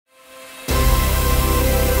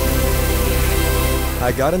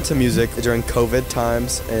I got into music during COVID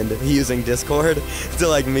times and using Discord to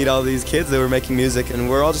like meet all these kids that were making music, and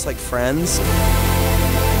we're all just like friends.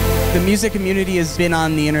 The music community has been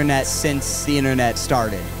on the internet since the internet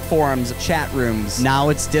started. Forums, chat rooms, now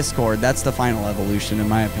it's Discord. That's the final evolution in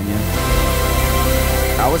my opinion.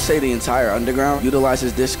 I would say the entire underground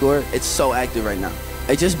utilizes Discord. It's so active right now.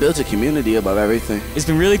 It just builds a community above everything. It's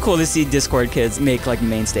been really cool to see Discord kids make like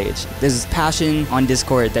main stage. There's passion on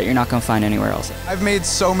Discord that you're not gonna find anywhere else. I've made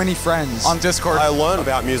so many friends on Discord. I learned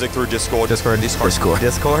about music through Discord. Discord.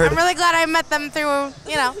 I'm really glad I met them through,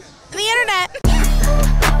 you know, the internet.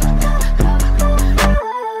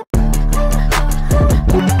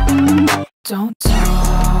 Don't talk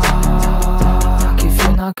if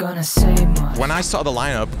you're not gonna say much. When I saw the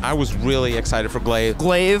lineup, I was really excited for Glaive.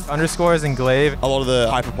 Glaive underscores and Glaive. A lot of the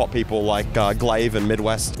hyperpop people like Glaive and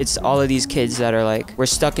Midwxst. It's all of these kids that are like, we're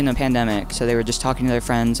stuck in a pandemic, so they were just talking to their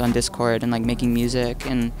friends on Discord and like making music,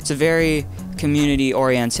 and it's a very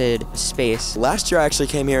community-oriented space. Last year I actually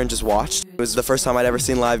came here and just watched. It was the first time I'd ever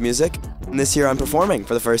seen live music, and this year I'm performing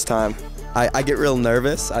for the first time. I get real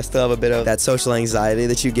nervous. I still have a bit of that social anxiety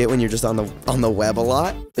that you get when you're just on the web a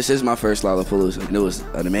lot. This is my first Lollapalooza, and it was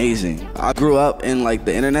amazing. I grew up in like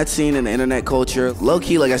the internet scene and the internet culture,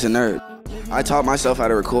 low-key like as a nerd. I taught myself how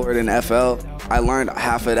to record in FL. I learned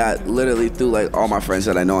half of that literally through like all my friends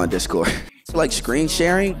that I know on Discord. So like screen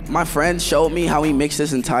sharing, my friend showed me how he mixed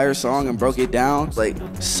this entire song and broke it down. Like,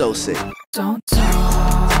 so sick. Don't talk.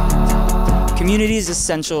 Community is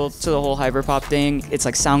essential to the whole hyperpop thing. It's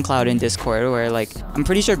like SoundCloud and Discord, where like, I'm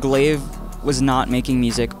pretty sure Glaive was not making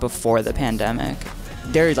music before the pandemic.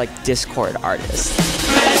 They're like Discord artists.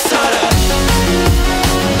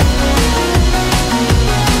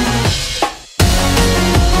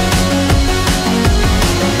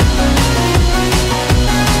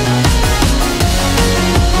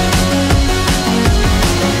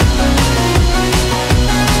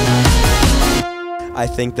 I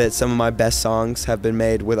think that some of my best songs have been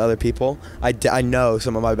made with other people. I know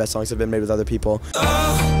some of my best songs have been made with other people.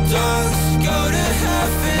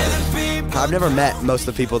 I've never met most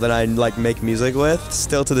of the people that I like make music with,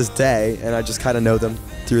 still to this day, and I just kind of know them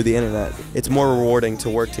through the internet. It's more rewarding to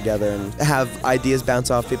work together and have ideas bounce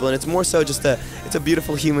off people, and it's more so just it's a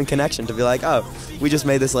beautiful human connection to be like, oh, we just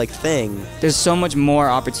made this like thing. There's so much more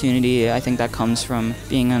opportunity, I think, that comes from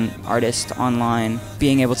being an artist online,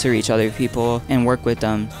 being able to reach other people and work with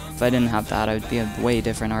them. If I didn't have that, I would be a way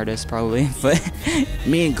different artist probably, but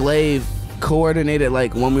Me and Glaive coordinated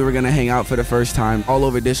like when we were gonna hang out for the first time all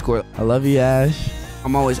over Discord. I love you, Ash.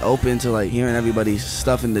 I'm always open to like hearing everybody's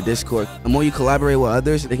stuff in the Discord. The more you collaborate with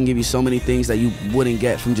others, they can give you so many things that you wouldn't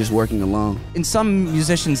get from just working alone. In some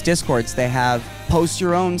musicians' Discords, they have post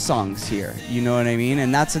your own songs here, you know what I mean?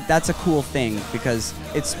 And that's a cool thing because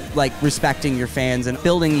it's like respecting your fans and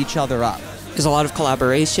building each other up. there's a lot of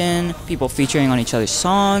collaboration, people featuring on each other's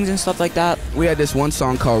songs and stuff like that. We had this one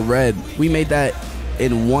song called Red. We made that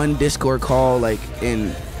in one Discord call, like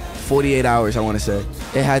in 48 hours, I want to say.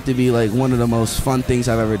 It had to be like one of the most fun things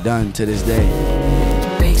I've ever done to this day.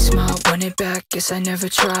 Big smile, run it back, guess I never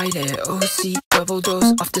tried it. OC, double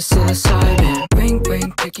dose off the psilocybin. Ring,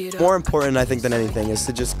 ring, pick it up. More important, I think, than anything is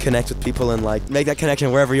to just connect with people and like make that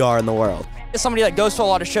connection wherever you are in the world. As somebody that goes to a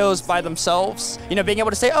lot of shows by themselves, you know, being able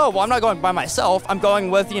to say, oh, well, I'm not going by myself, I'm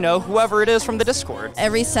going with, you know, whoever it is from the Discord.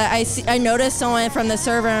 Every set I notice someone from the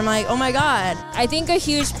server and I'm like, oh my god. I think a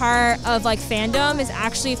huge part of like fandom is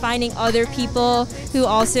actually finding other people who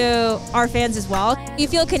also are fans as well. You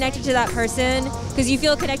feel connected to that person because you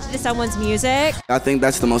feel connected to someone's music. I think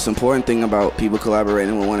that's the most important thing about people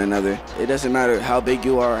collaborating with one another. It doesn't matter how big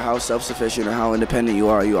you are, how self-sufficient or how independent you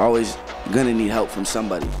are, you're always gonna need help from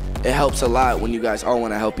somebody. It helps a lot when you guys all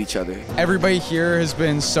want to help each other. Everybody here has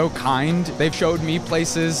been so kind. They've showed me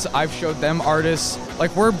places, I've showed them artists.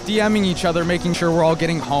 Like, we're DMing each other, making sure we're all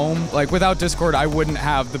getting home. Like, without Discord, I wouldn't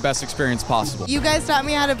have the best experience possible. You guys taught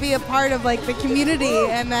me how to be a part of like the community,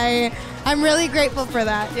 and I'm really grateful for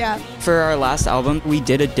that, yeah. For our last album, we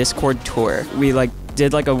did a Discord tour. We like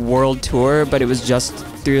did like a world tour, but it was just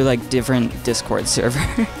through like different Discord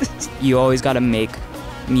servers. You always got to make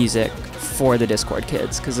music for the Discord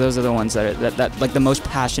kids, because those are the ones that like the most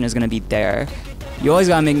passion is going to be there. You always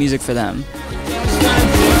got to make music for them. Everybody's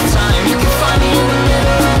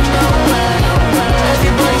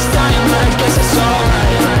dying, but I guess it's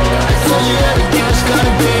alright. I told you everything was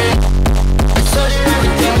gonna be